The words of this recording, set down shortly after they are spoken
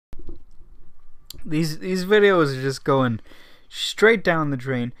These videos are just going straight down the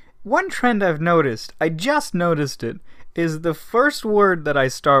drain. One trend I've noticed, I just noticed it, is the first word that I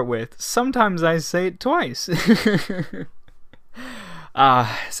start with, sometimes I say it twice.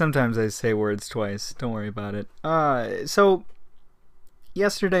 Sometimes I say words twice. Don't worry about it. So,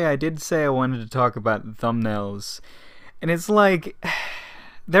 yesterday I did say I wanted to talk about thumbnails. And it's like,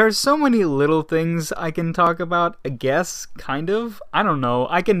 there are so many little things I can talk about, I guess, kind of. I don't know.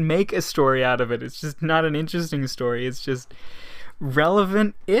 I can make a story out of it. It's just not an interesting story. It's just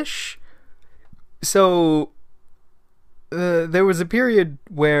relevant-ish. So, there was a period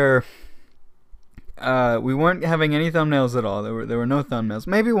where we weren't having any thumbnails at all. There were no thumbnails.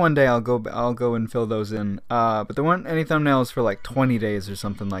 Maybe one day I'll go and fill those in. But there weren't any thumbnails for like 20 days or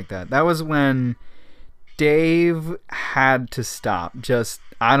something like that. That was when Dave had to stop. Just,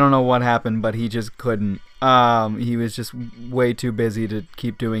 I don't know what happened, but he just couldn't. He was just way too busy to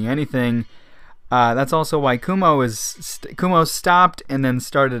keep doing anything. That's also why Kumo stopped and then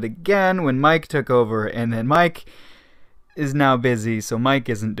started again when Mike took over, and then Mike is now busy, so Mike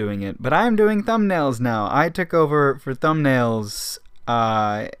isn't doing it. But I'm doing thumbnails now. I took over for thumbnails.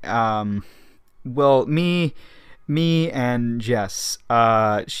 Well, me and Jess.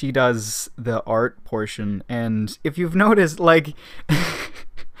 She does the art portion, and if you've noticed, like,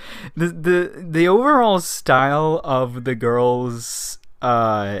 the overall style of the girls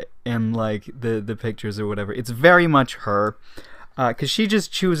and like the pictures or whatever, it's very much her, because she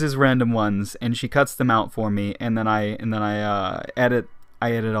just chooses random ones and she cuts them out for me, and then I edit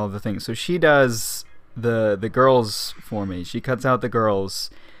all the things. So she does the girls for me. She cuts out the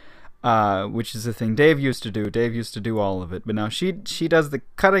girls, which is the thing Dave used to do. Dave used to do all of it, but now she does the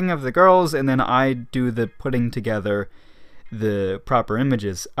cutting of the girls, and then I do the putting together the proper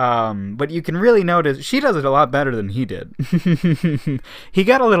images. But you can really notice she does it a lot better than he did. He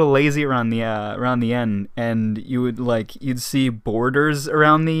got a little lazy around the end, and you'd see borders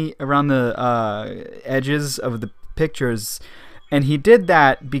around the edges of the pictures, and he did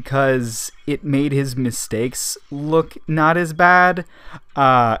that because it made his mistakes look not as bad.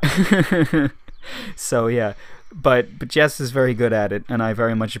 So yeah, but Jess is very good at it, and I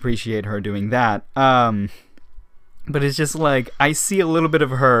very much appreciate her doing that. But it's just like, I see a little bit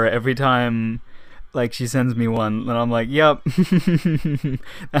of her every time, like, she sends me one, and I'm like, yep,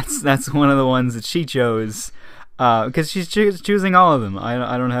 that's one of the ones that she chose, because she's choosing all of them.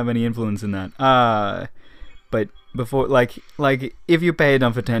 I don't have any influence in that. But before, like if you pay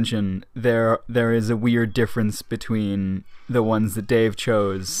enough attention, there is a weird difference between the ones that Dave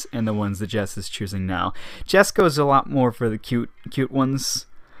chose and the ones that Jess is choosing now. Jess goes a lot more for the cute ones.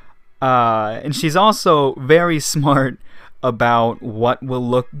 And she's also very smart about what will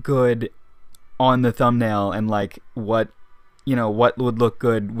look good on the thumbnail, and like what would look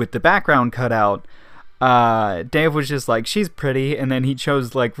good with the background cut out. Dave was just like, she's pretty, and then he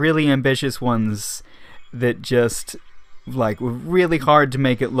chose like really ambitious ones that just like were really hard to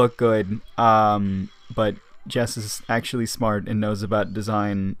make it look good. But Jess is actually smart and knows about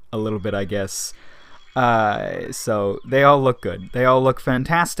design a little bit, I guess. So they all look good. They all look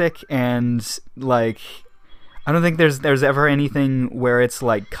fantastic, and like, I don't think there's ever anything where it's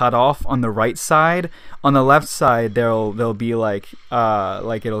like cut off on the right side. On the left side, there'll be like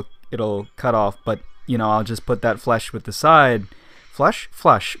it'll cut off, but I'll just put that flesh with the side. Flesh?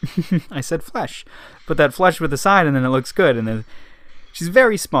 I said flesh. Put that flesh with the side, and then it looks good. And then she's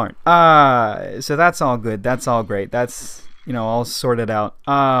very smart. So that's all good. That's all great. That's all sorted out.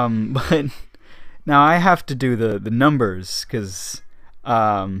 But now I have to do the numbers, because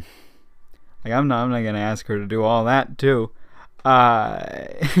I'm not gonna ask her to do all that too. So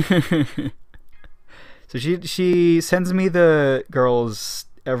she sends me the girls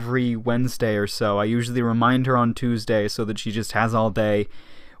every Wednesday or so. I usually remind her on Tuesday so that she just has all day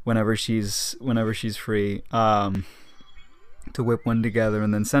whenever she's free, to whip one together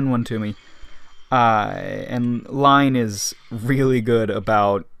and then send one to me. And Line is really good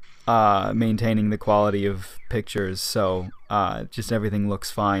about maintaining the quality of pictures, so just everything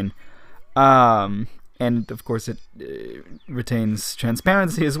looks fine. And of course it retains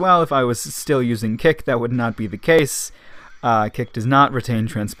transparency as well. If I was still using Kik, that would not be the case. Kik does not retain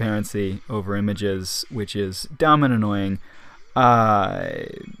transparency over images, which is dumb and annoying.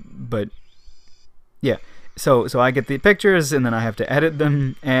 But yeah, so I get the pictures, and then I have to edit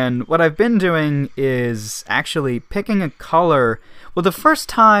them. And what I've been doing is actually picking a color. Well, the first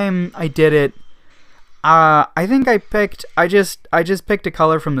time I did it, I think I just picked a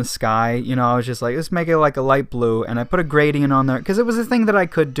color from the sky. I was just like, let's make it like a light blue, and I put a gradient on there because it was a thing that I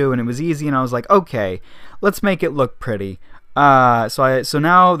could do, and it was easy, and I was like, okay, let's make it look pretty. So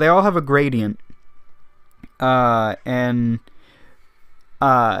now they all have a gradient, And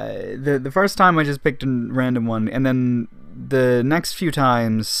the first time I just picked a random one, and then the next few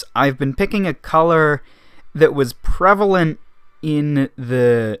times I've been picking a color that was prevalent in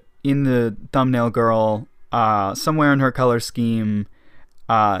the thumbnail girl, somewhere in her color scheme,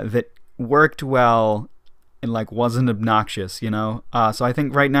 that worked well and like wasn't obnoxious, you know. So I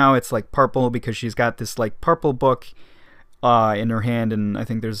think right now it's like purple because she's got this like purple book in her hand, and I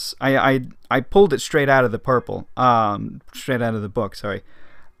think there's I pulled it straight out of the purple, straight out of the book. Sorry.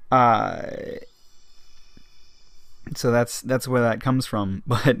 So that's where that comes from.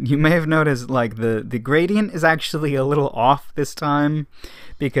 But you may have noticed like the gradient is actually a little off this time,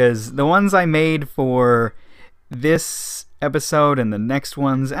 because the ones I made for this episode and the next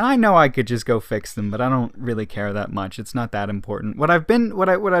ones, and I know I could just go fix them, but I don't really care that much. It's not that important. What I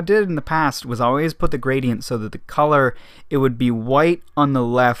did in the past was always put the gradient so that the color, it would be white on the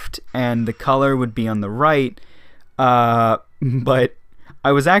left and the color would be on the right. But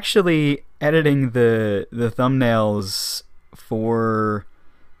I was actually editing the thumbnails for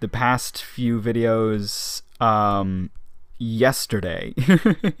the past few videos yesterday.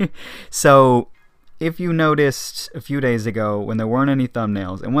 So if you noticed a few days ago when there weren't any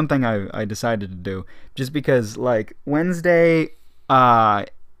thumbnails, and one thing I decided to do, just because like Wednesday,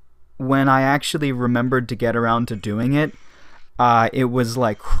 when I actually remembered to get around to doing it, it was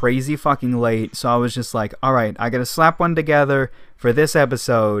like crazy fucking late, so I was just like, alright, I gotta slap one together for this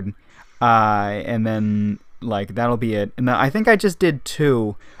episode, and then like that'll be it. And I think I just did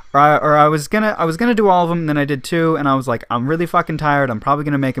 2, or I was gonna do all of them, and then I did 2, and I was like, I'm really fucking tired, I'm probably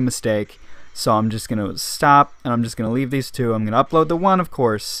gonna make a mistake. So I'm just going to stop, and I'm just going to leave these 2. I'm going to upload the one, of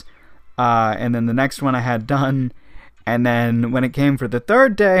course, and then the next one I had done. And then when it came for the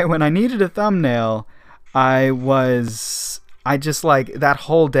 3rd day, when I needed a thumbnail, I just like, that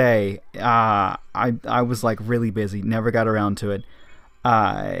whole day, I was like really busy, never got around to it.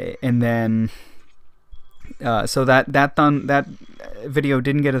 And then, so that video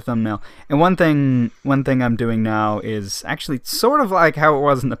didn't get a thumbnail. And one thing I'm doing now is actually sort of like how it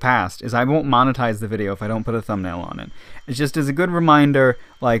was in the past, is I won't monetize the video if I don't put a thumbnail on it. It's just as a good reminder,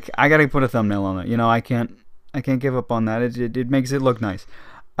 like I gotta put a thumbnail on it. You know, I can't give up on that. It makes it look nice.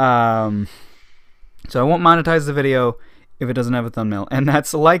 So I won't monetize the video if it doesn't have a thumbnail. And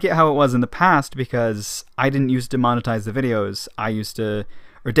that's like how it was in the past, because I didn't used to monetize the videos.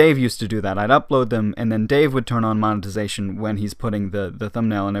 Dave used to do that. I'd upload them, and then Dave would turn on monetization when he's putting the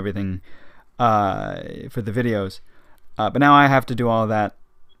thumbnail and everything for the videos. But now I have to do all of that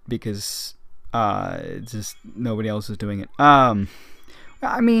because just nobody else is doing it. I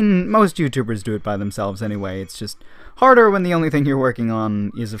mean, most YouTubers do it by themselves anyway. It's just harder when the only thing you're working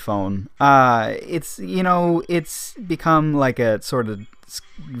on is a phone. It's, you know, it's become like a sort of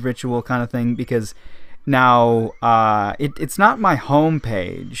ritual kind of thing, because now, it's not my home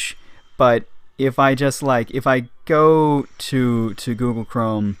page, but if I just like, if I go to Google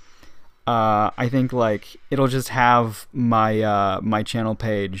Chrome, I think like it'll just have my my channel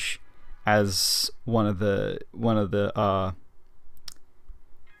page as one of the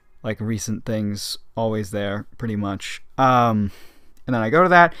like recent things always there, pretty much. And then I go to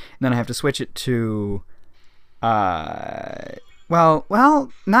that, and then I have to switch it to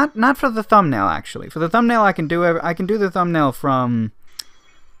Well, not for the thumbnail, actually. For the thumbnail, I can do the thumbnail from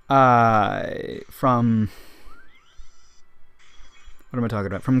what am I talking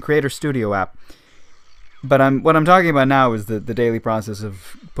about? From Creator Studio app. But what I'm talking about now is the daily process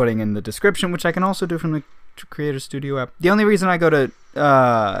of putting in the description, which I can also do from the Creator Studio app. The only reason I go to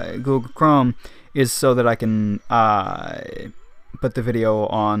Google Chrome is so that I can put the video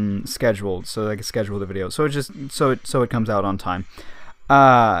on scheduled, so I can schedule the video, so it comes out on time.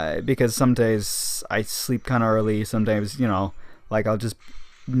 Because some days I sleep kind of early, some days, you know, like I'll just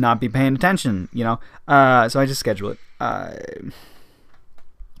not be paying attention, you know. So I just schedule it,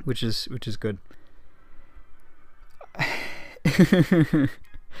 which is good.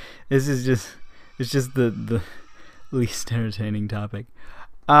 This is just the least entertaining topic.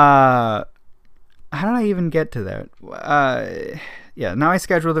 How did I even get to that? Yeah, now I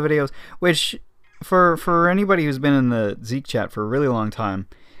schedule the videos, which for anybody who's been in the Zeke chat for a really long time,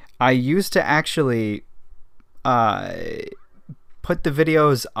 I used to actually put the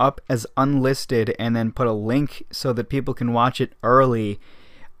videos up as unlisted and then put a link so that people can watch it early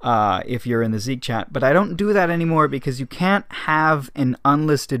if you're in the Zeke chat. But I don't do that anymore because you can't have an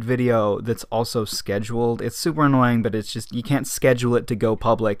unlisted video that's also scheduled. It's super annoying, but it's just, you can't schedule it to go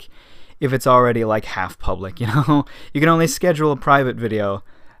public if it's already like half public, you know? You can only schedule a private video.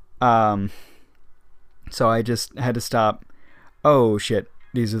 So I just had to stop. Oh shit,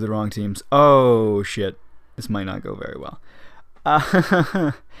 these are the wrong teams. Oh shit. this might not go very well.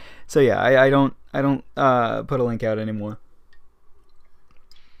 So yeah, I don't put a link out anymore.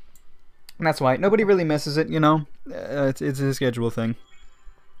 And that's why nobody really misses it, you know. It's a schedule thing.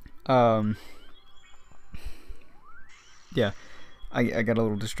 Yeah, I got a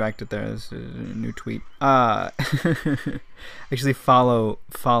little distracted there. There's a new tweet. Actually follow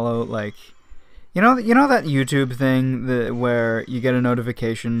like, you know that YouTube thing where you get a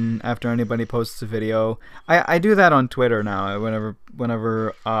notification after anybody posts a video. I do that on Twitter now.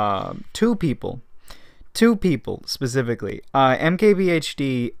 Whenever two people specifically,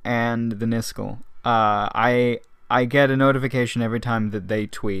 MKBHD and the Niskel, I get a notification every time that they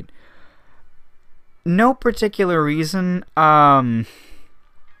tweet. No particular reason.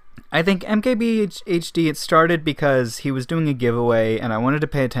 I think MKBHD, it started because he was doing a giveaway and I wanted to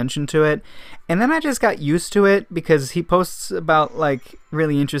pay attention to it. And then I just got used to it because he posts about like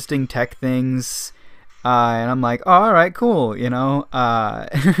really interesting tech things. And I'm like, oh, all right, cool, you know.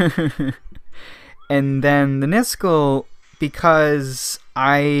 And then the Niskel, because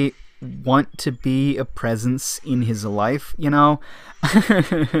I want to be a presence in his life, you know.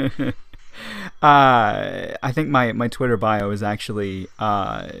 I think my Twitter bio is actually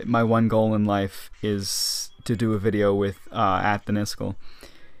my one goal in life is to do a video with at the Niskel,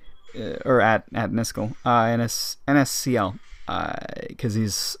 or at Niskel, NSCL, because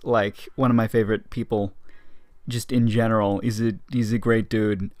he's like one of my favorite people, just in general. He's a great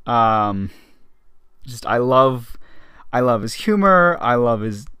dude. Just I love his humor. I love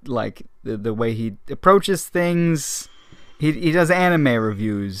his like the way he approaches things. He does anime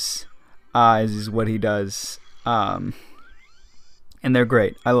reviews. Is what he does, and they're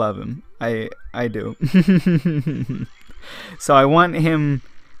great. I love him. I do. So I want him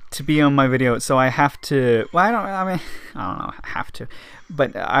to be on my video. So I have to. Well, I don't know. I have to,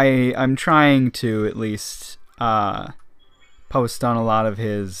 but I'm trying to at least post on a lot of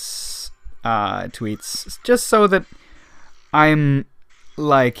his tweets, just so that I'm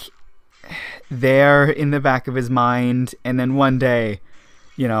like there in the back of his mind, and then one day,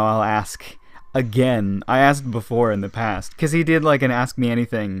 you know, I'll ask again. I asked before in the past, because he did like an Ask Me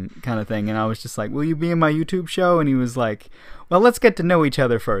Anything kind of thing, and I was just like, will you be in my YouTube show? And he was like, well, let's get to know each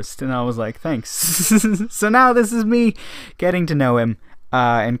other first. And I was like, thanks. So now this is me getting to know him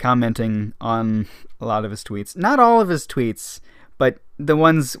and commenting on a lot of his tweets. Not all of his tweets, but the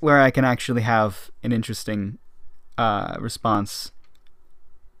ones where I can actually have an interesting response.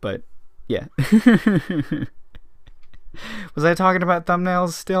 But yeah. Was I talking about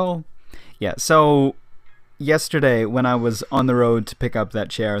thumbnails still? Yeah, so yesterday when I was on the road to pick up that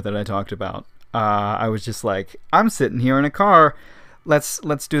chair that I talked about, I was just like, I'm sitting here in a car. Let's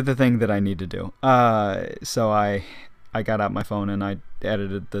do the thing that I need to do. So I got out my phone and I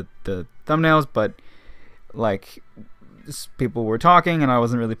edited the thumbnails, but like people were talking and I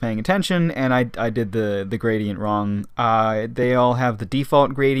wasn't really paying attention, and I did the gradient wrong. They all have the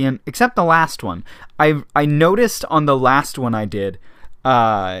default gradient except the last one. I noticed on the last one I did,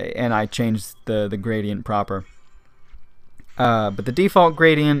 and I changed the gradient proper. But the default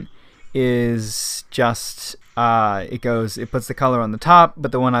gradient is just it puts the color on the top,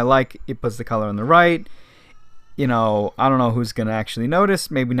 but the one I like, it puts the color on the right. You know, I don't know who's going to actually notice.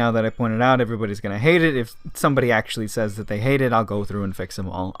 Maybe now that I pointed out, everybody's going to hate it. If somebody actually says that they hate it, I'll go through and fix them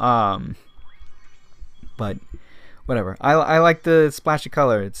all. But whatever. I like the splash of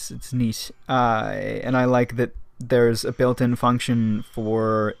color. It's neat. And I like that there's a built-in function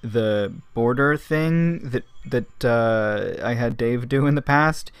for the border thing that I had Dave do in the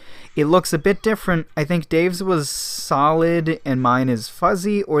past. It looks a bit different. I think Dave's was solid and mine is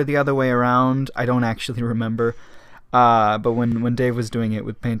fuzzy, or the other way around. I don't actually remember. But when Dave was doing it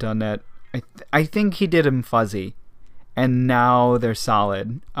with Paint on Net, I think he did them fuzzy, and now they're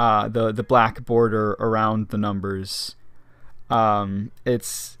solid. The black border around the numbers. I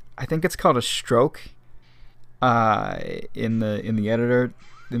think it's called a stroke. In the editor,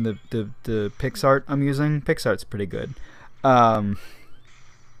 in the PixArt I'm using. PixArt's pretty good.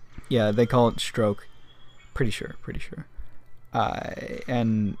 Yeah, they call it stroke. Pretty sure.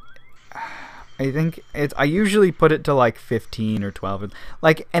 And I think I usually put it to like 15 or 12.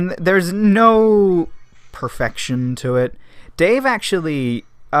 Like, and there's no perfection to it. Dave actually,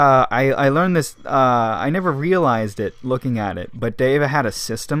 I learned this. I never realized it looking at it, but Dave had a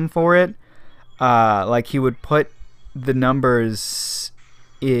system for it. Like he would put the numbers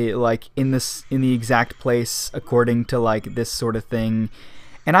like in the exact place according to like this sort of thing,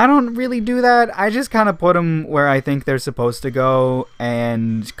 and I don't really do that. I just kind of put them where I think they're supposed to go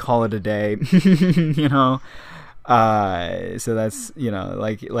and call it a day. You know, so that's, you know,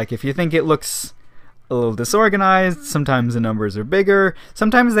 like if you think it looks a little disorganized. Sometimes the numbers are bigger.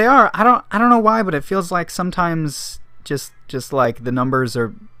 Sometimes they are. I don't know why, but it feels like sometimes just like the numbers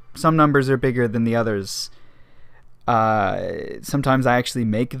are, some numbers are bigger than the others. Sometimes I actually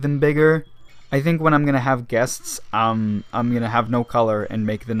make them bigger. I think when I'm gonna have guests, I'm gonna have no color and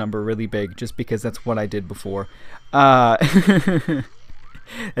make the number really big, just because that's what I did before.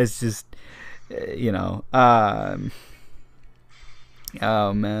 It's just, you know.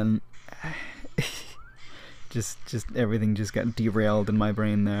 Oh man, just everything just got derailed in my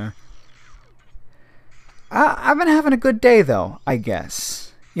brain there. I've been having a good day though, I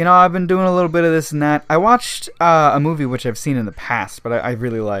guess. You know, I've been doing a little bit of this and that. I watched a movie which I've seen in the past, but I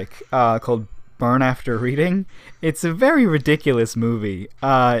really like, called Burn After Reading. It's a very ridiculous movie.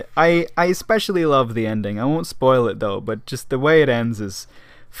 I especially love the ending. I won't spoil it though, but just the way it ends is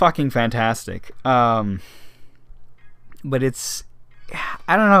fucking fantastic. But it's,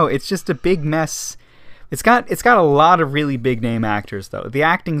 I don't know, it's just a big mess. It's got a lot of really big name actors though. The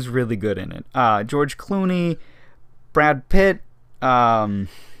acting's really good in it. George Clooney, Brad Pitt, John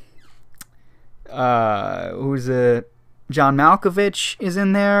Malkovich is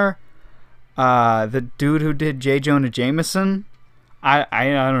in there. The dude who did J. Jonah Jameson, I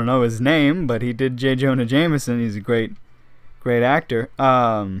don't know his name, but he did J. Jonah Jameson. He's a great actor.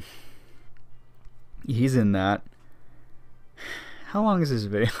 He's in that. How long is this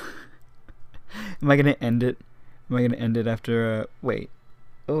video? Am I gonna end it? Am I gonna end it after? Wait.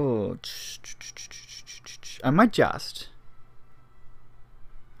 Oh, I might just.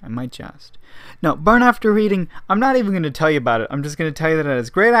 No, Burn After Reading, I'm not even going to tell you about it. I'm just going to tell you that it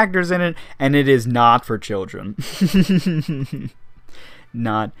has great actors in it, and it is not for children.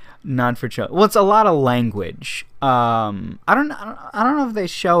 not for children. Well, it's a lot of language. I don't know if they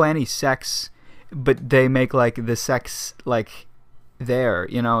show any sex, but they make like the sex like there.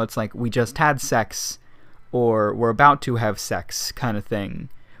 You know, it's like we just had sex, or we're about to have sex kind of thing.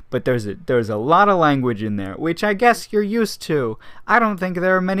 But there's a lot of language in there, which I guess you're used to. I don't think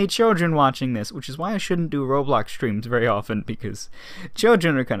there are many children watching this, which is why I shouldn't do Roblox streams very often, because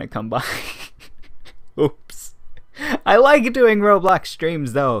children are gonna come by. Oops. I like doing Roblox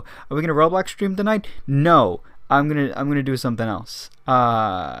streams though. Are we gonna Roblox stream tonight? No. I'm gonna do something else.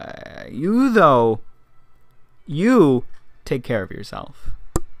 You take care of yourself.